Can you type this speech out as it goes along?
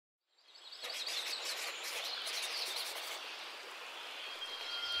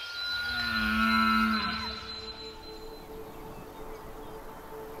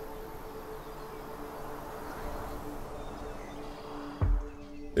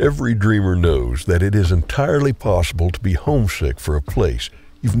Every dreamer knows that it is entirely possible to be homesick for a place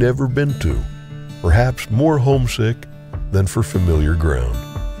you've never been to, perhaps more homesick than for familiar ground.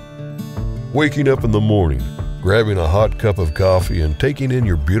 Waking up in the morning, grabbing a hot cup of coffee and taking in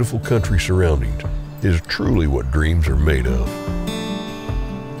your beautiful country surroundings is truly what dreams are made of.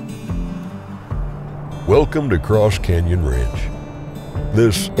 Welcome to Cross Canyon Ranch.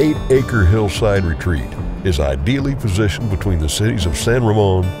 This 8-acre hillside retreat is ideally positioned between the cities of San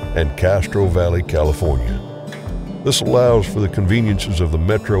Ramon and Castro Valley, California. This allows for the conveniences of the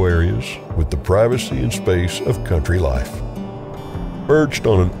metro areas with the privacy and space of country life. Perched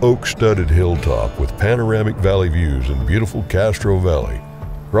on an oak-studded hilltop with panoramic valley views in beautiful Castro Valley,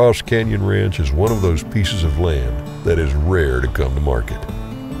 Cross Canyon Ranch is one of those pieces of land that is rare to come to market.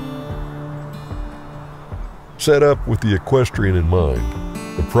 Set up with the equestrian in mind,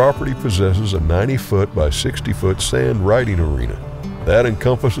 the property possesses a 90-foot by 60-foot sand riding arena that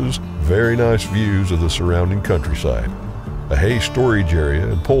encompasses very nice views of the surrounding countryside, a hay storage area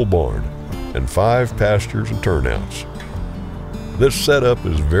and pole barn, and 5 pastures and turnouts. This setup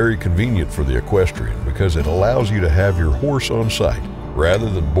is very convenient for the equestrian because it allows you to have your horse on site rather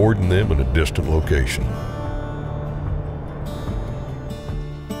than boarding them in a distant location.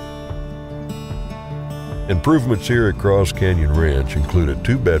 Improvements here at Cross Canyon Ranch include a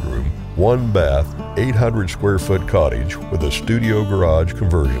 2-bedroom, 1-bath, 800-square-foot cottage with a studio garage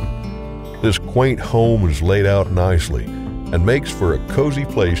conversion. This quaint home is laid out nicely and makes for a cozy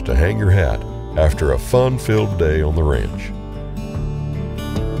place to hang your hat after a fun-filled day on the ranch.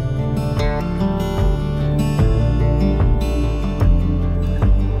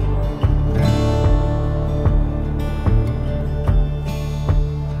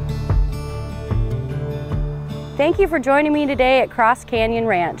 Thank you for joining me today at Cross Canyon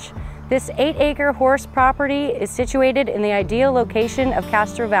Ranch. This 8-acre horse property is situated in the ideal location of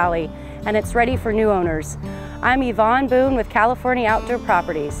Castro Valley, and it's ready for new owners. I'm Yvonne Boone with California Outdoor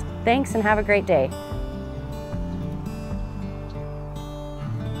Properties. Thanks and have a great day.